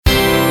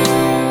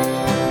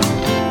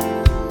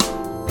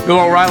Bill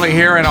O'Reilly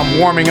here, and I'm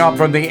warming up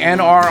from the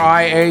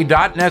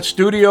NRIA.net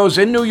studios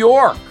in New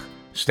York.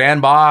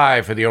 Stand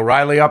by for the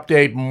O'Reilly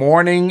Update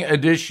Morning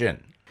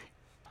Edition.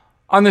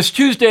 On this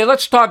Tuesday,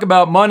 let's talk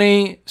about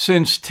money,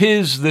 since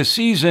 'tis the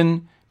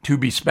season to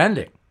be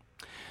spending.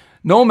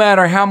 No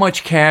matter how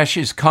much cash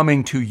is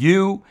coming to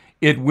you,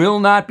 it will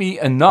not be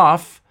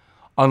enough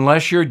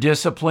unless you're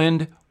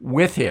disciplined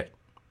with it.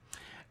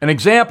 An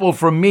example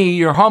from me,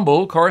 your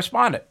humble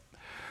correspondent.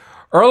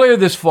 Earlier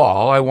this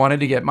fall, I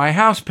wanted to get my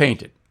house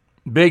painted.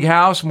 Big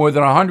house, more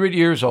than 100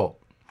 years old.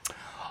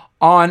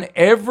 On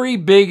every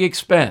big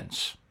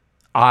expense,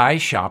 I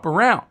shop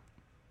around.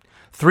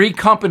 3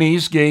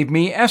 companies gave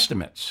me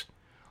estimates.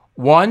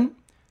 1,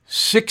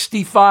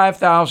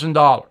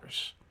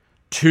 $65,000.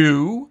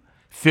 2,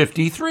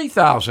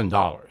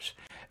 $53,000.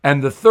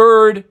 And the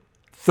third,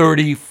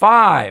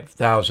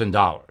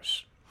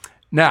 $35,000.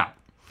 Now,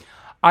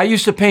 I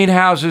used to paint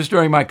houses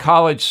during my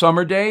college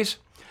summer days,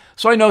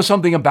 so I know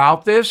something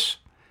about this.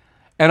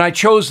 And I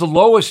chose the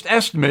lowest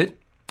estimate,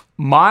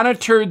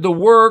 monitored the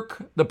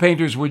work the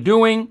painters were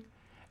doing,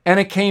 and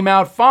it came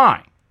out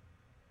fine.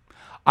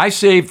 I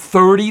saved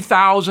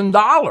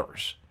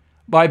 $30,000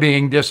 by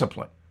being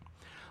disciplined.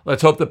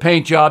 Let's hope the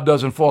paint job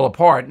doesn't fall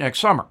apart next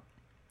summer.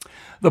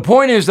 The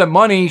point is that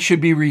money should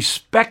be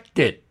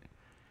respected,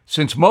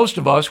 since most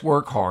of us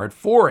work hard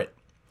for it.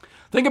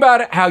 Think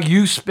about how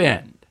you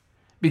spend,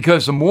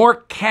 because the more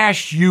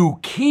cash you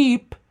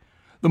keep,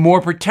 the more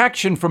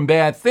protection from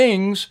bad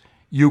things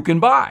you can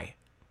buy.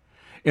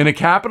 In a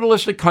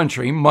capitalistic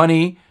country,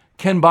 money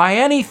can buy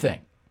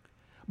anything.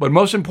 But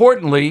most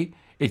importantly,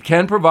 it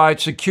can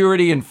provide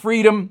security and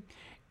freedom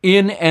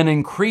in an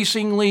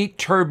increasingly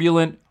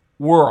turbulent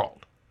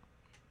world.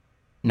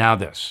 Now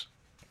this.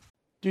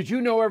 Did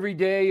you know every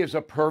day is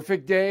a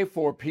perfect day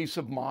for peace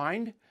of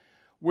mind?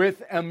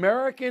 With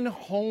American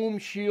Home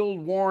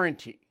Shield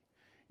Warranty,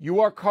 you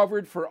are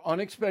covered for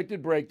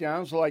unexpected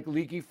breakdowns like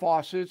leaky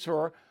faucets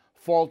or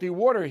faulty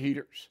water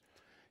heaters.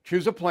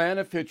 Choose a plan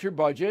that fits your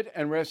budget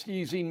and rest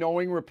easy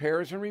knowing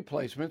repairs and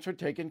replacements are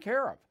taken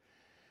care of.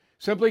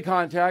 Simply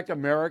contact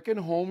American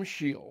Home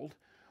Shield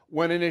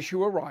when an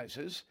issue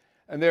arises,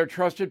 and their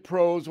trusted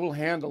pros will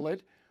handle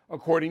it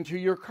according to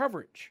your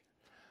coverage.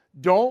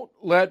 Don't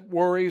let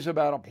worries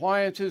about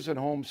appliances and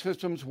home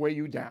systems weigh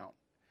you down.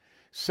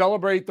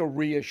 Celebrate the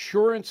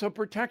reassurance of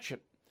protection.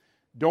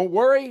 Don't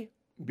worry,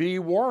 be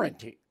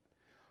warranty.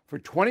 For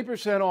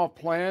 20% off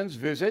plans,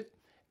 visit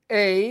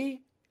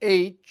ahs.com/bill.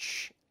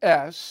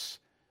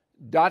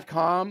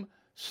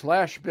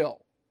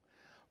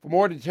 For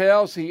more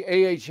details, see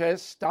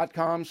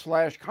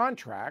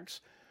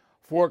ahs.com/contracts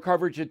for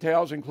coverage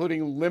details,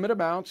 including limit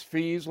amounts,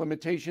 fees,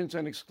 limitations,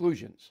 and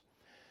exclusions.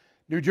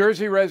 New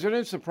Jersey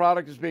residents, the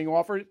product is being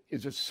offered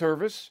is a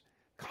service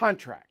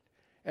contract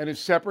and is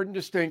separate and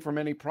distinct from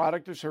any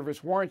product or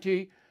service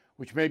warranty,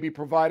 which may be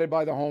provided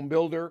by the home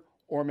builder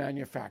or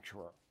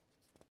manufacturer.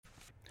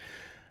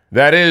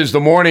 That is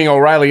the Morning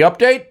O'Reilly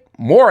Update.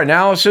 More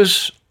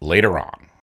analysis later on.